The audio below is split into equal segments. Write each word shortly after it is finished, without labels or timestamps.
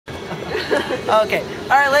Okay.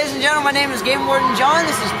 Alright, ladies and gentlemen, my name is Game Warden John.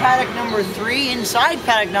 This is paddock number 3. Inside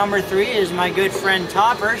paddock number 3 is my good friend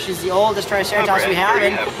Topper. She's the oldest Triceratops we have,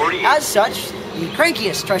 and as such, the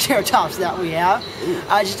crankiest Triceratops that we have.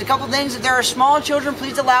 Just a couple things. If there are small children,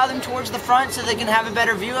 please allow them towards the front so they can have a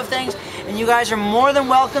better view of things. And you guys are more than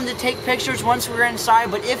welcome to take pictures once we're inside,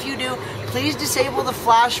 but if you do, please disable the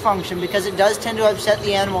flash function because it does tend to upset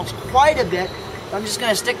the animals quite a bit. I'm just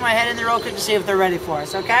going to stick my head in there real quick to see if they're ready for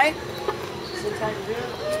us, okay? Sit tight.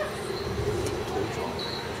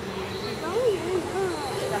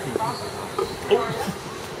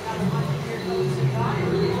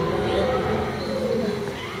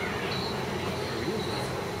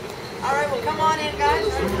 Alright, well come on in,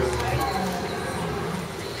 guys.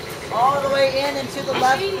 All the way in and to the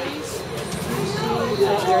left, please.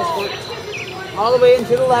 All the way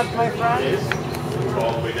into the left, my friends.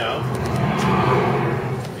 All the way down.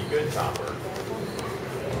 Be good, Topper.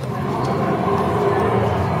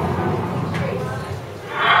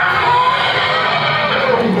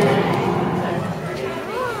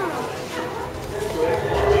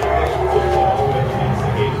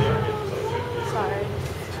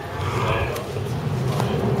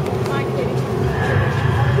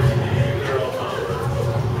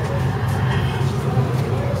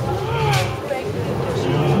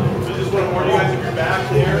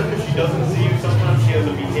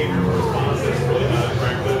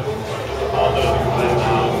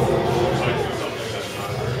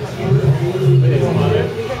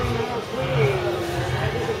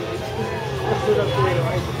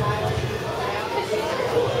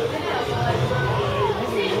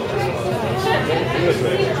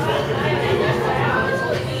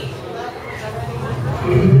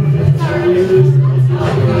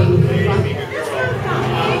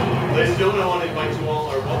 Ladies and gentlemen, I want to invite you all,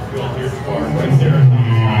 or welcome you all here to our Triceratops.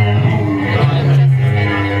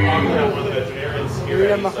 One of the veterinarians here at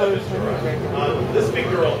Islando. This big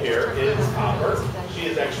girl here is Hopper. She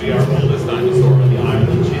is actually our oldest dinosaur on the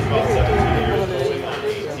island. She's about 17 years old, going on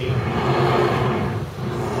 18.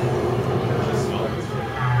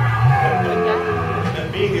 And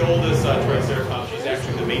being the oldest Triceratops, she's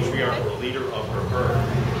actually the matriarch or leader of her herd.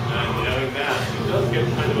 And knowing that, she does get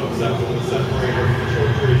kind of upset when we separate her for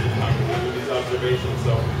short periods of time to do these observations,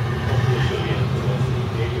 so hopefully she'll be into this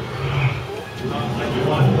behavior. I do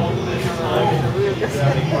want to welcome this time. If you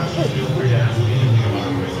have any questions, feel free to ask me anything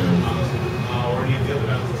about our Triceratops or any of the other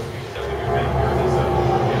dinosaurs that we've been here.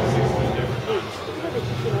 There's 16 different dinosaurs.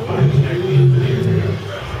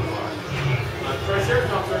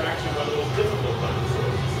 Triceratops are actually one of those difficult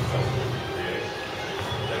dinosaurs to successfully create.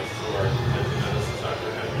 Thanks to our geneticists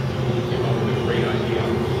Dr. Henry, who came up with a great idea.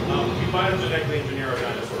 We biogenetically engineer our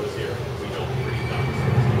dinosaurs here. We don't breed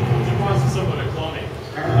dinosaurs. Which is process similar to cloning.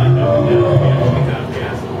 We actually have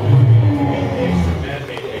gas.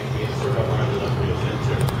 Man-made egg we insert our embryos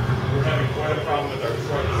into. We're having quite a problem with our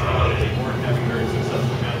trucks. They weren't having very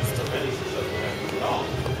successful matches or any successful matches at all.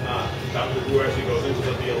 Dr. Wu actually goes into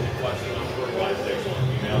the field collecting unfertilized eggs from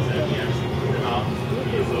females, and we actually put them out.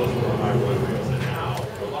 We use those for our embryos, and now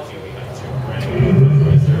we're lucky we have 2 brand new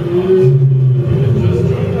Triceratops that just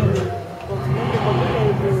joined our herd.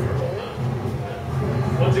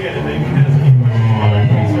 Once again, if anyone has any questions about our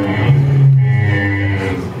Triceratops,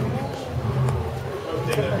 one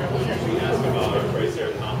thing that people usually ask about our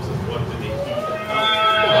Triceratops is what do they eat?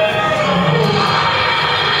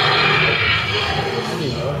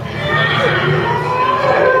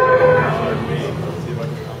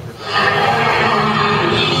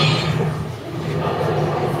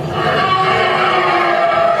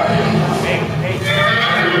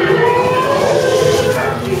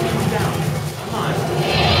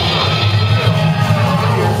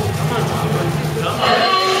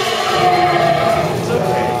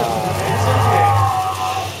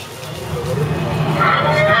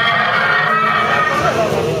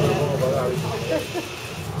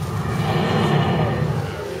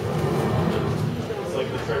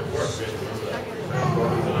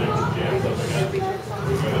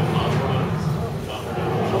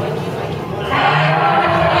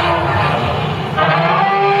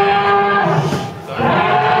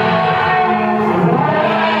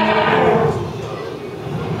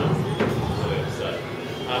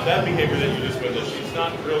 That behavior that you just witnessed, she's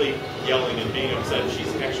not really yelling and being upset.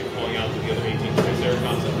 She's actually calling out to the other 18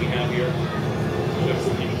 Triceratops that we have here. We have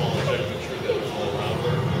some people on the check to make sure that they're all around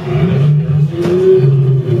her.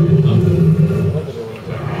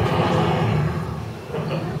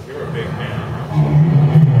 You're a big man.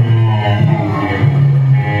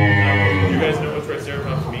 You guys know what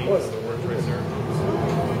Triceratops means? The word Triceratops?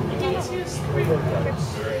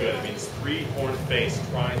 Very good. It means 3-horned face,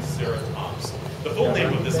 trying Triceratops. The full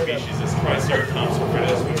name of this species is Triceratops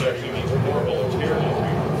encounter, which actually means horrible or terrible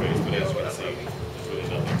creature face, but as you can see, there's really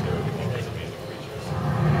nothing terrible about these amazing creatures.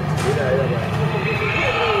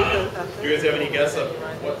 Do you guys have any guess of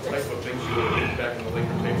what type of things she would have eaten back in the late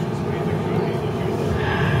Cretaceous? What do you think she would have eaten if she was a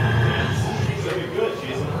yes, she's very good.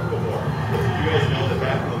 She's an herbivore. You guys know that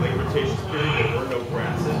back in the late Cretaceous period, there were no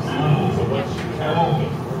grasses. So what she would have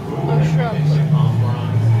was shrubs. Like palm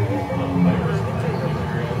fronds, virus,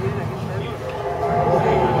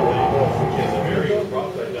 she has a very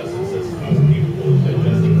rough digestive system. She's capable of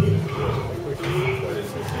digesting even food.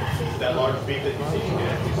 That large beak that you see, she can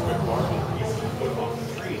actually strip bark and pieces and put them off the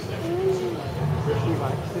trees and actually consume nutrition.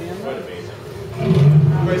 Quite amazing.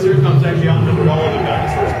 Triceratops actually outnumbered all other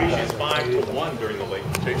dinosaur species 5-1 during the late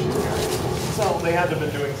Cretaceous period. So they had to have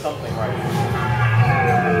been doing something right.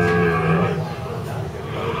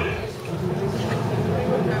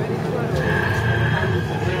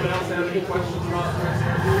 Anyone else have any questions about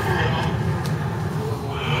Triceratops?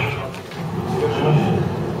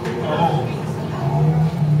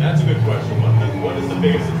 That's a good question. What is the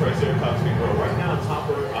biggest the Triceratops can grow? Right now,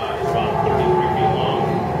 Topper is about 33 feet long.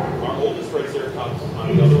 Our oldest Triceratops on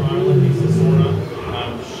another island, Islando,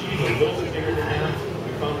 she's a little bit bigger than that.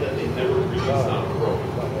 We found that they never really stopped growing.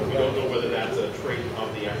 We don't know whether that's a trait of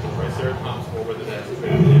the actual Triceratops or whether that's a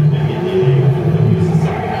trait of the amphibian DNA that uses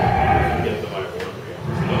something to get the viable embryo.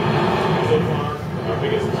 So far, our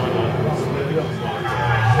biggest one significant one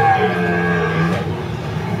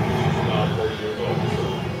about 40 years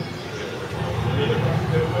old. Any other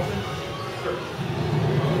questions? Sure.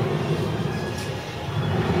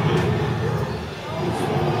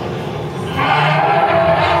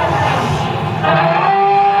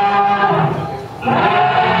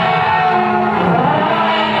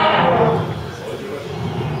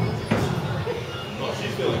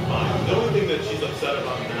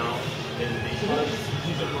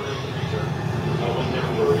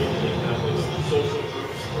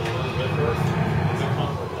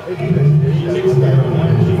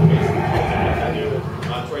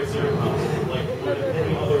 Triceratops, like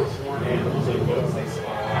any other horned animals like goats, they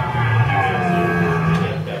survive.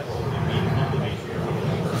 That will become the matriarch of the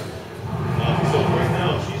herd. So right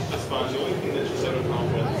now, she's just fine. The only thing that she's having a problem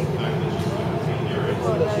with is the fact that she's going to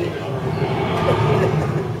feed her.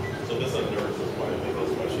 So this unnerves her quite a bit.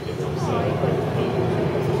 That's why she gets upset.